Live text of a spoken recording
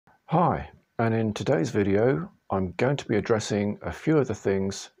Hi, and in today's video I'm going to be addressing a few of the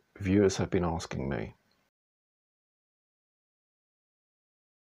things viewers have been asking me.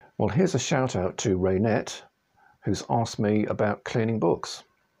 Well, here's a shout out to Raynette, who's asked me about cleaning books.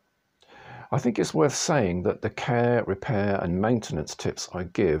 I think it's worth saying that the care, repair and maintenance tips I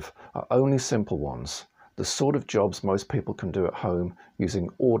give are only simple ones, the sort of jobs most people can do at home using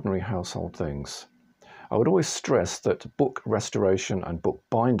ordinary household things. I would always stress that book restoration and book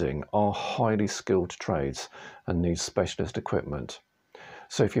binding are highly skilled trades and need specialist equipment.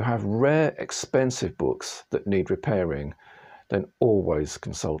 So if you have rare, expensive books that need repairing, then always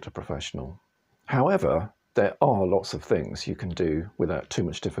consult a professional. However, there are lots of things you can do without too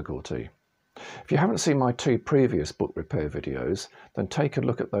much difficulty. If you haven't seen my two previous book repair videos, then take a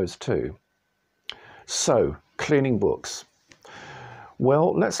look at those too. So, cleaning books.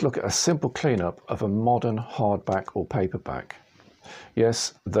 Well, let's look at a simple cleanup of a modern hardback or paperback.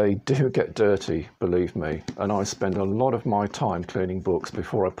 Yes, they do get dirty, believe me, and I spend a lot of my time cleaning books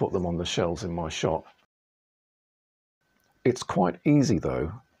before I put them on the shelves in my shop. It's quite easy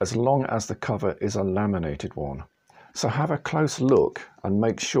though, as long as the cover is a laminated one. So have a close look and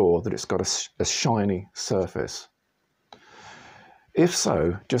make sure that it's got a shiny surface. If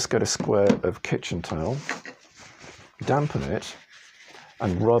so, just get a square of kitchen towel, dampen it,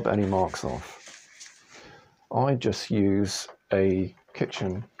 and rub any marks off. I just use a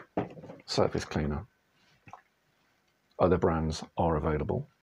kitchen surface cleaner. Other brands are available.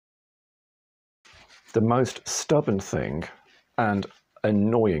 The most stubborn thing and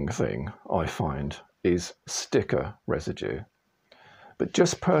annoying thing I find is sticker residue. But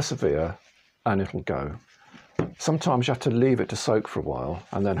just persevere and it'll go. Sometimes you have to leave it to soak for a while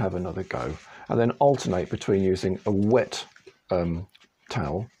and then have another go, and then alternate between using a wet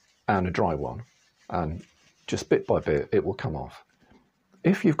towel and a dry one, and just bit by bit it will come off.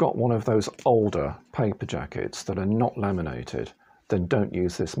 If you've got one of those older paper jackets that are not laminated, then don't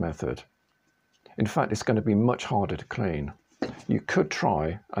use this method. In fact, it's going to be much harder to clean. You could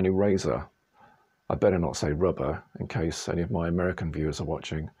try an eraser. I better not say rubber in case any of my American viewers are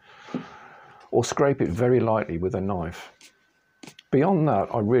watching, or scrape it very lightly with a knife. Beyond that,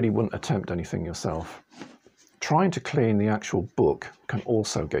 I really wouldn't attempt anything yourself. Trying to clean the actual book can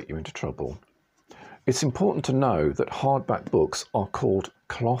also get you into trouble. It's important to know that hardback books are called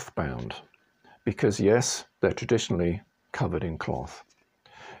cloth bound because, yes, they're traditionally covered in cloth.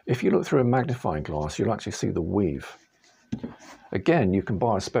 If you look through a magnifying glass, you'll actually see the weave. Again, you can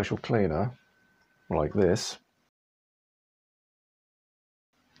buy a special cleaner like this,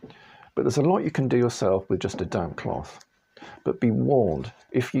 but there's a lot you can do yourself with just a damp cloth. But be warned,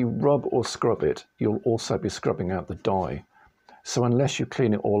 if you rub or scrub it, you'll also be scrubbing out the dye. So unless you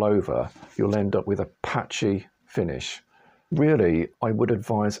clean it all over, you'll end up with a patchy finish. Really, I would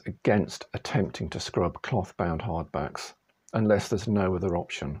advise against attempting to scrub cloth-bound hardbacks, unless there's no other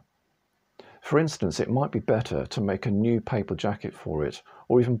option. For instance, it might be better to make a new paper jacket for it,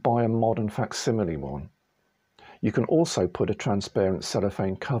 or even buy a modern facsimile one. You can also put a transparent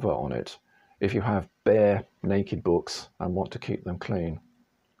cellophane cover on it, if you have bare, naked books and want to keep them clean.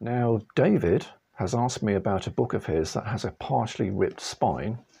 Now, David has asked me about a book of his that has a partially ripped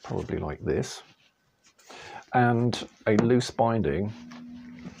spine, probably like this, and a loose binding,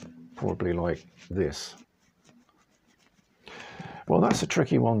 probably like this. Well, that's a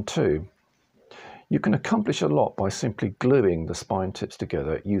tricky one too. You can accomplish a lot by simply gluing the spine tips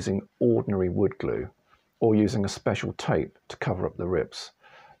together using ordinary wood glue, or using a special tape to cover up the rips.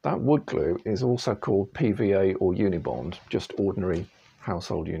 That wood glue is also called PVA or Unibond, just ordinary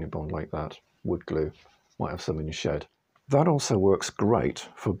household Unibond like that, wood glue. Might have some in your shed. That also works great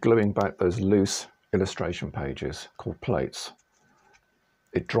for gluing back those loose illustration pages called plates.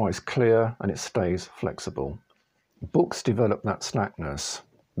 It dries clear and it stays flexible. Books develop that slackness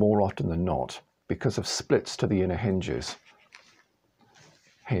more often than not because of splits to the inner hinges,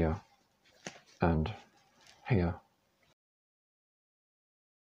 here and here.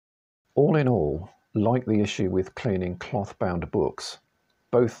 All in all, like the issue with cleaning cloth-bound books,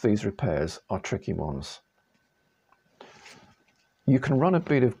 both these repairs are tricky ones. You can run a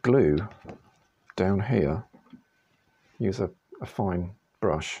bit of glue down here, use a fine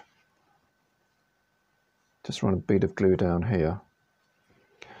brush, just run a bit of glue down here.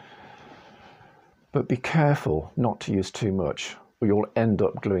 But be careful not to use too much, or you'll end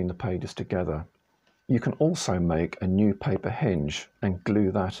up gluing the pages together. You can also make a new paper hinge and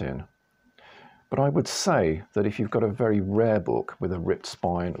glue that in. But I would say that if you've got a very rare book with a ripped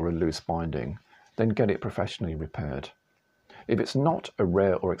spine or a loose binding, then get it professionally repaired. If it's not a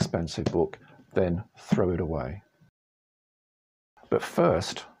rare or expensive book, then throw it away. But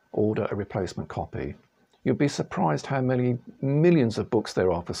first, order a replacement copy. You'll be surprised how many millions of books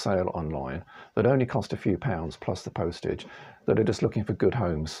there are for sale online that only cost a few pounds plus the postage, that are just looking for good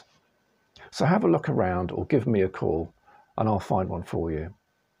homes. So have a look around or give me a call and I'll find one for you.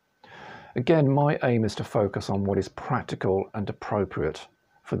 Again, my aim is to focus on what is practical and appropriate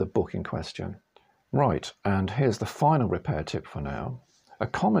for the book in question. Right, and here's the final repair tip for now. A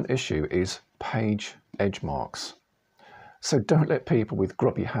common issue is page edge marks. So don't let people with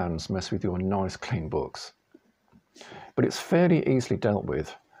grubby hands mess with your nice clean books. But it's fairly easily dealt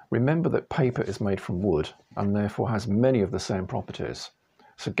with. Remember that paper is made from wood and therefore has many of the same properties.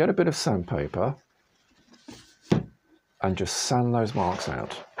 So get a bit of sandpaper and just sand those marks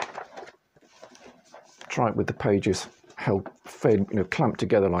out. Try it with the pages held, clamped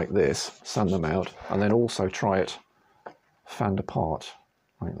together like this, sand them out, and then also try it fanned apart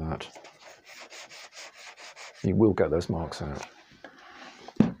like that. You will get those marks out.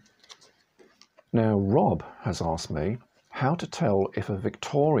 Now, Rob has asked me how to tell if a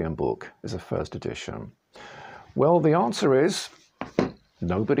Victorian book is a first edition. Well, the answer is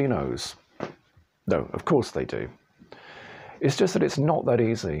nobody knows. No, of course they do. It's just that it's not that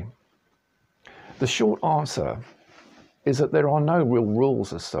easy. The short answer is that there are no real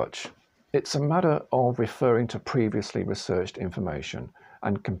rules as such. It's a matter of referring to previously researched information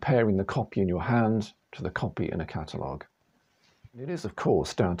and comparing the copy in your hand to the copy in a catalogue. It is, of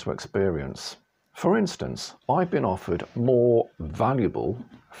course, down to experience. For instance, I've been offered more valuable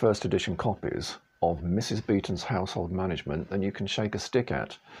first edition copies of Mrs. Beeton's Household Management than you can shake a stick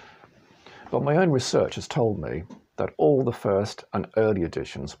at. But my own research has told me that all the first and early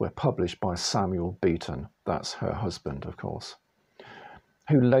editions were published by Samuel Beeton, that's her husband, of course,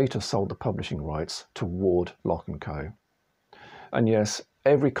 who later sold the publishing rights to Ward, Lock & Co. And yes,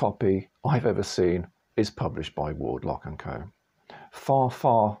 every copy I've ever seen is published by Ward, Lock & Co. Far,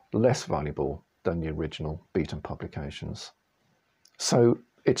 far less valuable than the original Beeton publications. So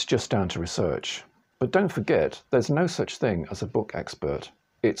it's just down to research. But don't forget, there's no such thing as a book expert.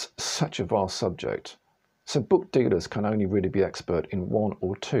 It's such a vast subject. So book dealers can only really be expert in one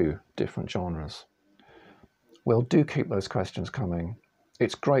or two different genres. Well, do keep those questions coming.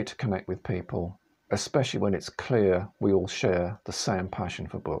 It's great to connect with people, especially when it's clear we all share the same passion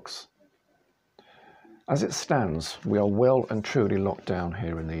for books. As it stands, we are well and truly locked down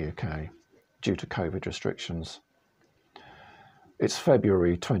here in the UK due to COVID restrictions. It's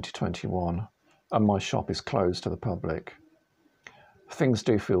February 2021 and my shop is closed to the public. Things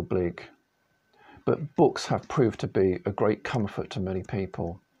do feel bleak, but books have proved to be a great comfort to many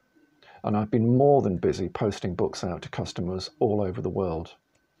people. And I've been more than busy posting books out to customers all over the world.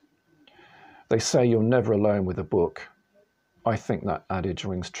 They say you're never alone with a book. I think that adage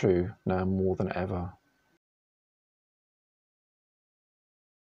rings true now more than ever.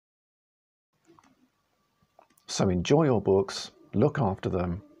 So enjoy your books, look after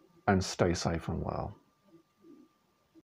them, and stay safe and well.